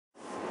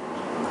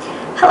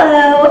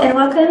Hello and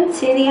welcome to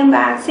the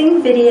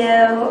unboxing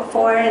video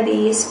for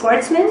the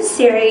Sportsman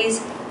series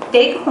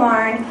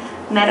BigHorn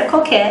medical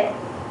kit.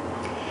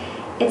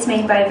 It's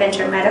made by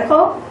Venture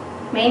Medical,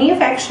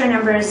 manufacturer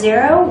number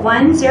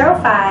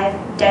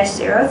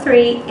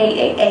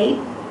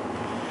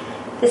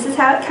 0105-03888. This is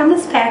how it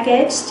comes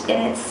packaged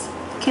in its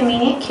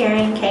convenient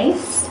carrying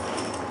case.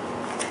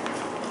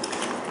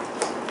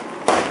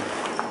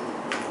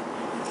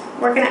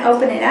 We're going to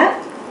open it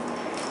up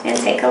and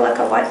take a look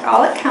at what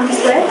all it comes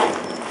with.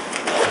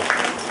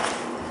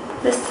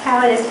 This is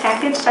how it is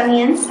packaged on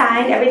the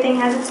inside. Everything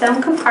has its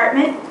own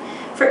compartment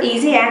for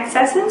easy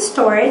access and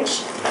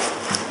storage.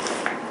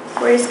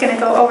 We're just going to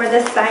go over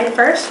this side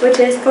first, which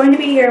is going to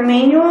be your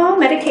manual,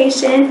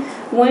 medication,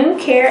 wound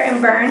care, and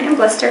burn and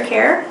blister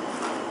care.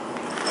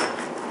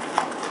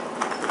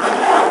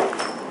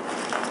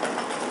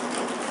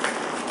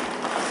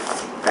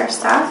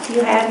 First off,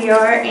 you have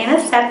your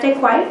antiseptic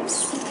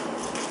wipes.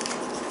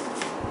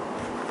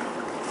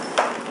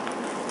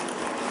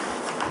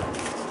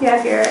 You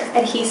have your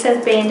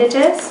adhesive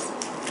bandages.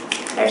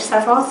 There's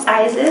several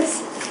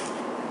sizes.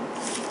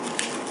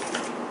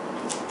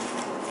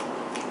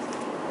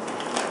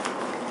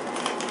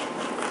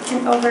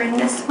 And over in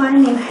this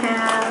one you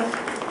have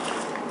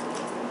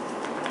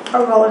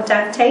a roll of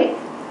duct tape.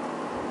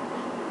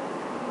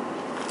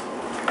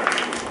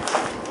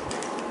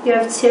 You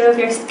have 2 of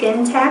your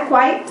skin tack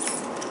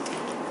wipes,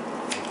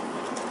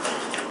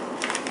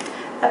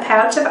 a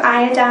pouch of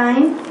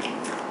iodine,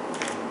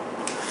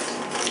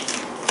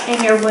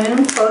 and your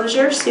wound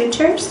closure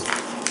sutures.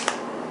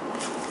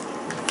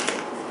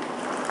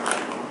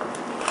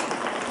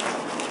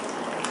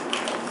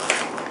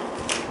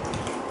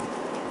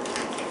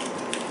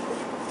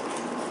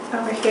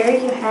 Over here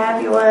you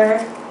have your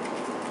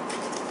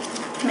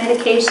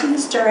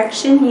medications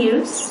direction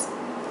use.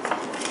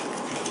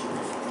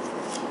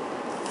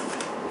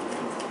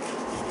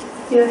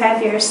 You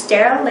have your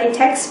sterile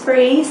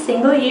latex-free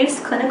single-use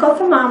clinical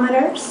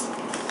thermometers.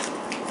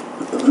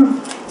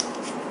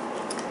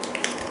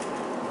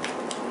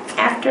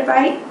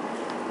 Afterbite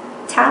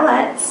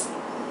towelettes,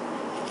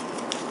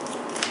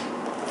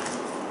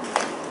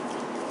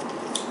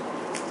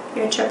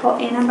 your triple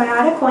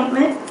antibiotic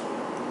ointment,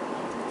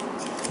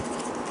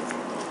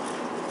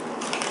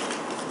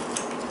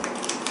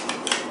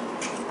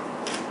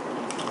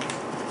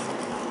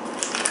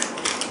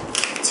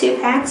 two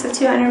packs of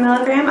 200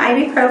 milligram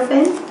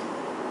ibuprofen,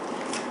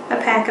 a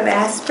pack of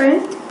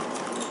aspirin.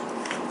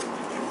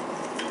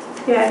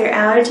 You have your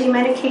allergy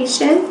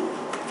medication,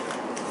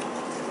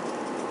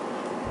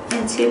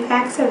 and 2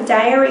 packs of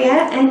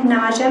diarrhea and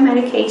nausea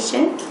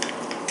medication.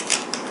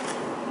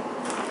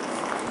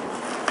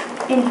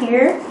 In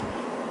here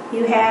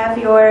you have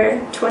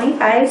your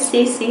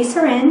 25cc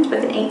syringe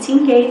with an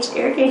 18 gauge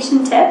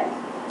irrigation tip,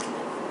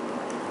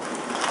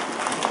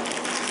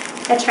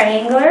 a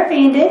triangular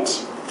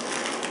bandage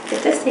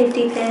with the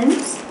safety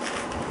pins,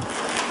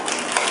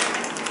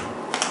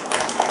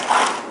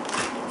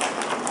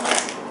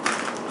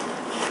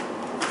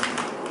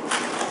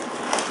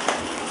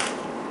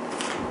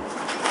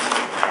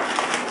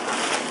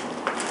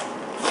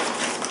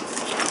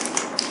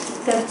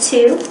 the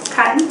 2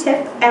 cotton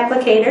tip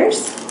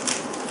applicators,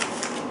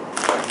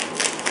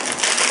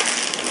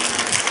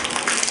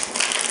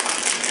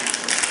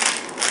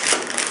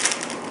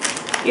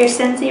 your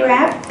Sensi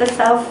wrap, the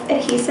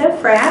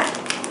self-adhesive wrap,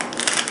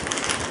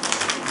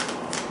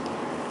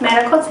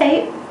 medical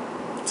tape,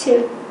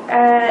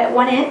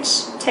 1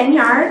 inch, 10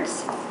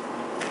 yards,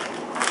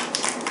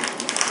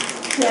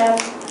 you have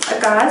a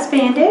gauze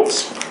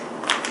bandage,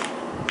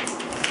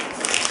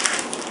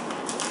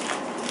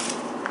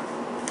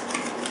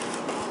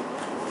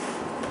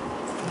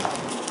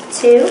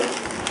 two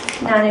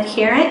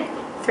non-adherent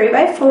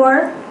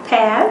 3x4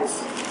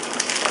 pads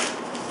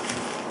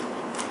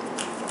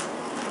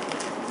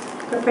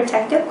for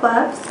protective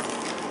gloves,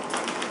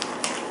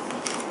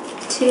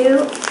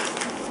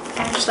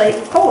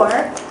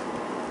 4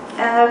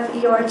 of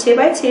your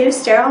 2x2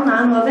 sterile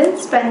non-woven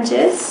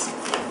sponges.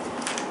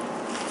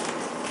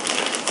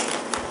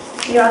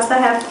 You also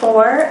have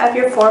 4 of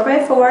your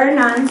 4x4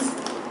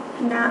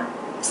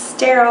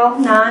 sterile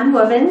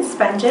non-woven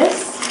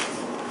sponges.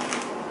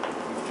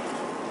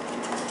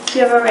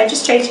 You have a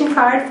registration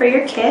card for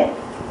your kit.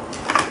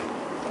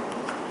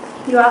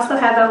 You also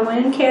have a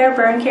wound care,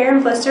 burn care,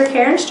 and blister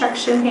care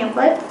instruction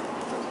pamphlet.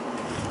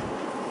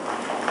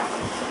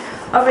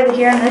 Over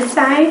here on this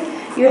side,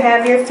 you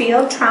have your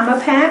field trauma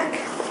pack.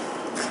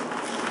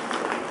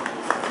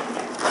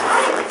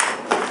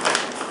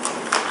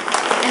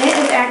 And it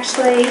is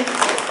actually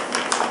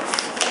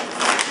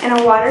in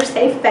a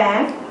water-safe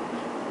bag.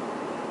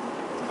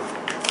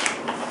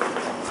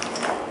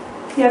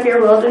 You have your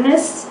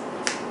wilderness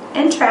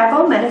and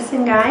travel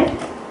medicine guide.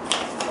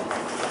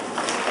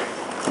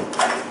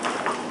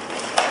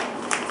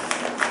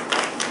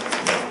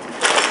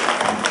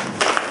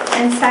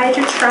 Inside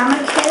your trauma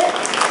kit,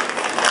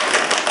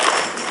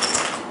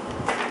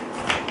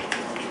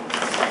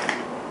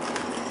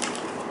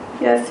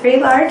 you have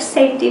 3 large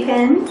safety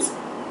pins,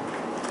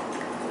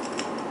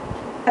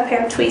 a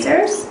pair of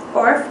tweezers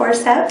or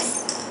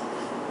forceps.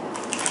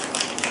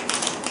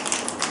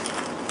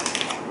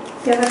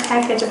 You have a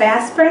package of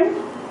aspirin,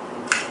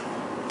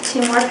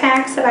 2 more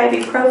packs of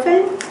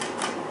ibuprofen,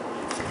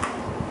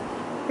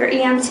 your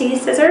EMT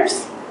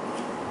scissors,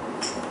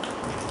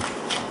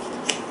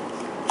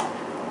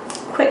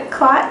 quick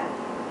clot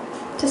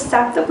to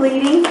stop the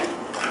bleeding.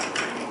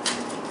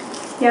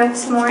 You have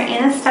some more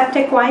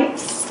antiseptic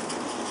wipes,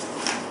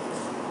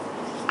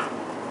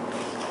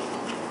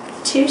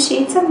 2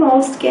 sheets of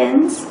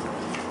moleskins,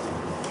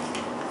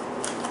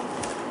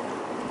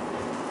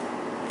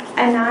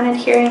 a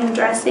non-adhering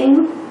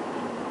dressing.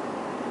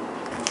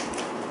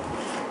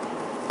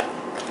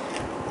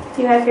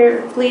 You have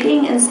your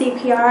bleeding and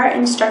CPR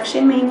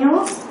instruction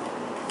manuals,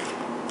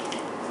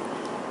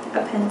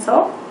 a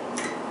pencil,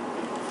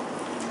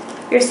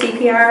 your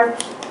CPR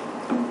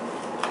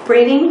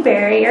breathing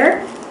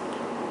barrier,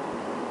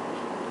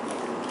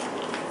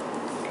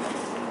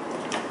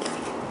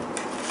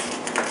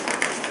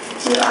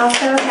 you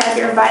also have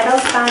your vital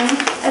sign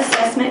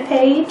assessment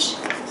page,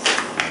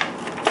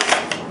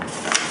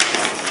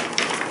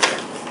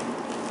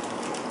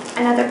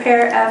 another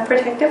pair of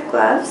protective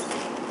gloves,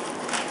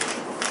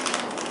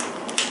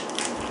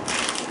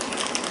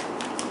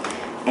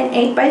 an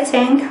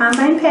 8x10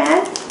 combine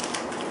pad.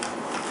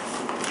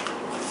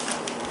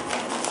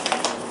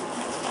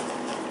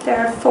 There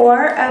are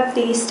 4 of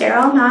the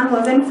sterile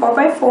non-woven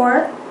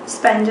 4x4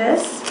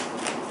 sponges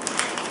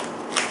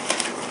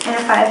and a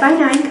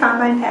 5x9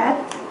 combine pad.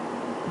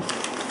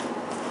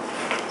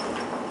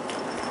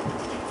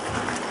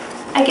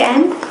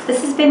 Again,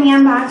 this has been the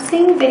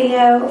unboxing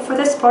video for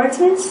the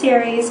Sportsman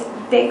Series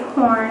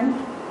BigHorn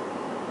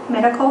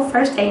Medical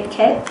First Aid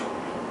Kit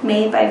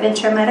made by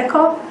Venture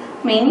Medical,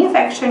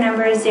 manufacturer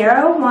number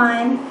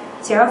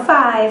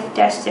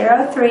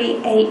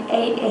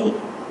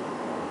 0105-03888.